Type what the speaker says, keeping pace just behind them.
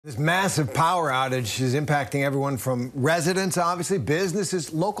This massive power outage is impacting everyone from residents, obviously,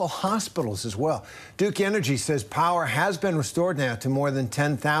 businesses, local hospitals as well. Duke Energy says power has been restored now to more than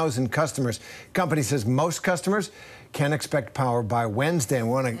 10,000 customers. Company says most customers can expect power by Wednesday. And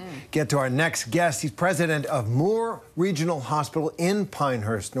we want to get to our next guest. He's president of Moore Regional Hospital in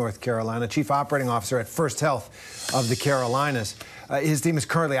Pinehurst, North Carolina, chief operating officer at First Health of the Carolinas. His team is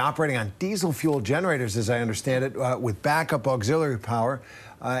currently operating on diesel fuel generators, as I understand it, with backup auxiliary power.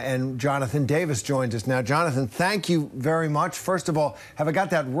 And Jonathan Davis joins us now. Jonathan, thank you very much. First of all, have I got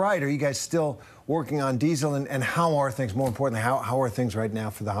that right? Are you guys still working on diesel? And how are things, more importantly, how are things right now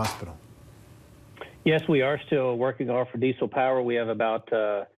for the hospital? Yes, we are still working off for diesel power. We have about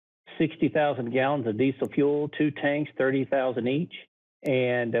 60,000 gallons of diesel fuel, 2 tanks, 30,000 each.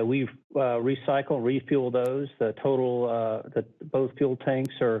 And we've recycle, refuel those. The total, both fuel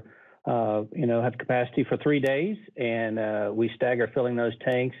tanks are have capacity for 3 days, and we stagger filling those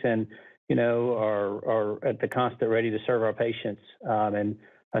tanks, and are at the constant ready to serve our patients, and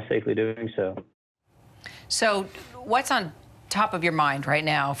safely doing so. So, what's on top of your mind right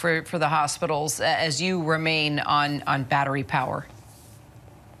now for the hospitals as you remain on battery power?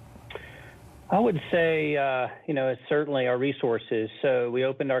 I would say, it's certainly our resources. So we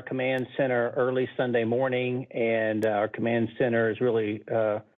opened our command center early Sunday morning, and our command center is really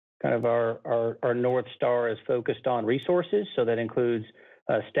kind of our North Star is focused on resources. So that includes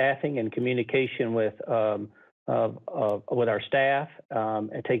staffing and communication with our staff,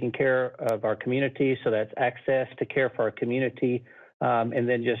 and taking care of our community. So that's access to care for our community, and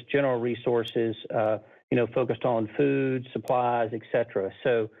then just general resources, focused on food, supplies, et cetera.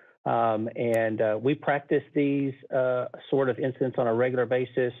 So, we practice these sort of incidents on a regular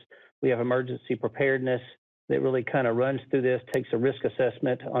basis. We have emergency preparedness that really kind of runs through this, takes a risk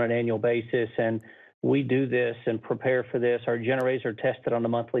assessment on an annual basis, and we do this and prepare for this. Our generators are tested on a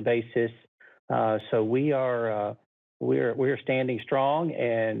monthly basis, so we're standing strong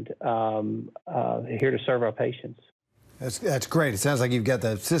and here to serve our patients. That's great. It sounds like you've got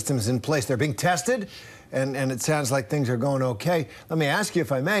the systems in place. They're being tested, and it sounds like things are going okay. Let me ask you,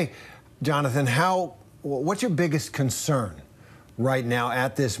 if I may, Jonathan, what's your biggest concern right now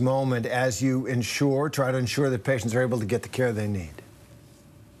at this moment as you try to ensure that patients are able to get the care they need?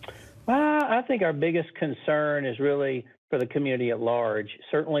 I think our biggest concern is really for the community at large.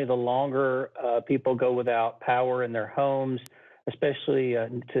 Certainly the longer people go without power in their homes, especially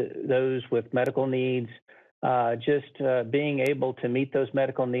to those with medical needs, being able to meet those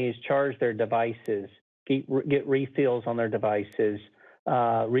medical needs, charge their devices, get refills on their devices,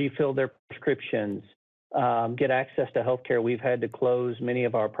 refill their prescriptions, get access to health care. We've had to close many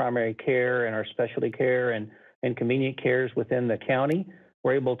of our primary care and our specialty care and convenient cares within the county.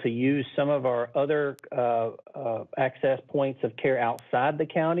 We're able to use some of our other access points of care outside the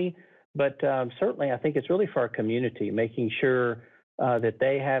county, but certainly I think it's really for our community, making sure that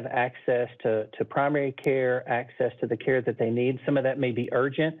they have access to primary care, access to the care that they need. Some of that may be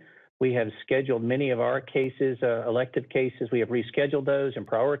urgent. We have scheduled many of our cases, elective cases. We have rescheduled those and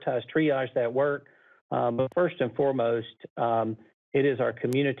prioritized triage that work. But first and foremost, it is our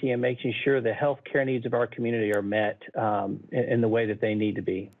community and making sure the health care needs of our community are met in the way that they need to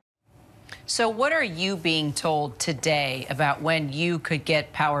be. So what are you being told today about when you could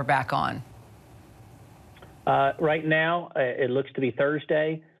get power back on? Right now, it looks to be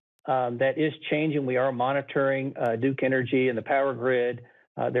Thursday. That is changing. We are monitoring Duke Energy and the power grid.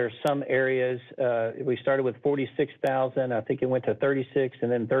 There are some areas, we started with 46,000. I think it went to 36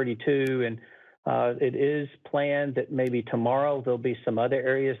 and then 32. And it is planned that maybe tomorrow there'll be some other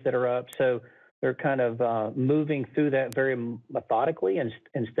areas that are up. So they're kind of moving through that very methodically and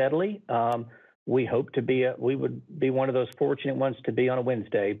steadily. We hope we would be one of those fortunate ones to be on a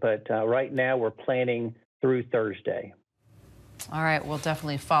Wednesday. But right now we're planning through Thursday. All right, we'll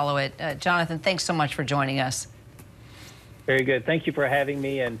definitely follow it. Jonathan, thanks so much for joining us. Very good. Thank you for having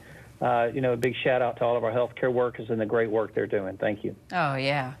me. And, a big shout out to all of our healthcare workers and the great work they're doing. Thank you. Oh,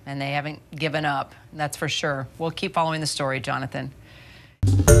 yeah. And they haven't given up. That's for sure. We'll keep following the story, Jonathan.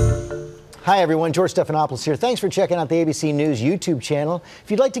 Hi, everyone. George Stephanopoulos here. Thanks for checking out the ABC News YouTube channel.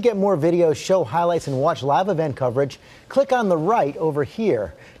 If you'd like to get more videos, show highlights, and watch live event coverage, click on the right over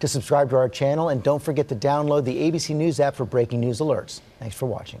here to subscribe to our channel. And don't forget to download the ABC News app for breaking news alerts. Thanks for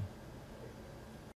watching.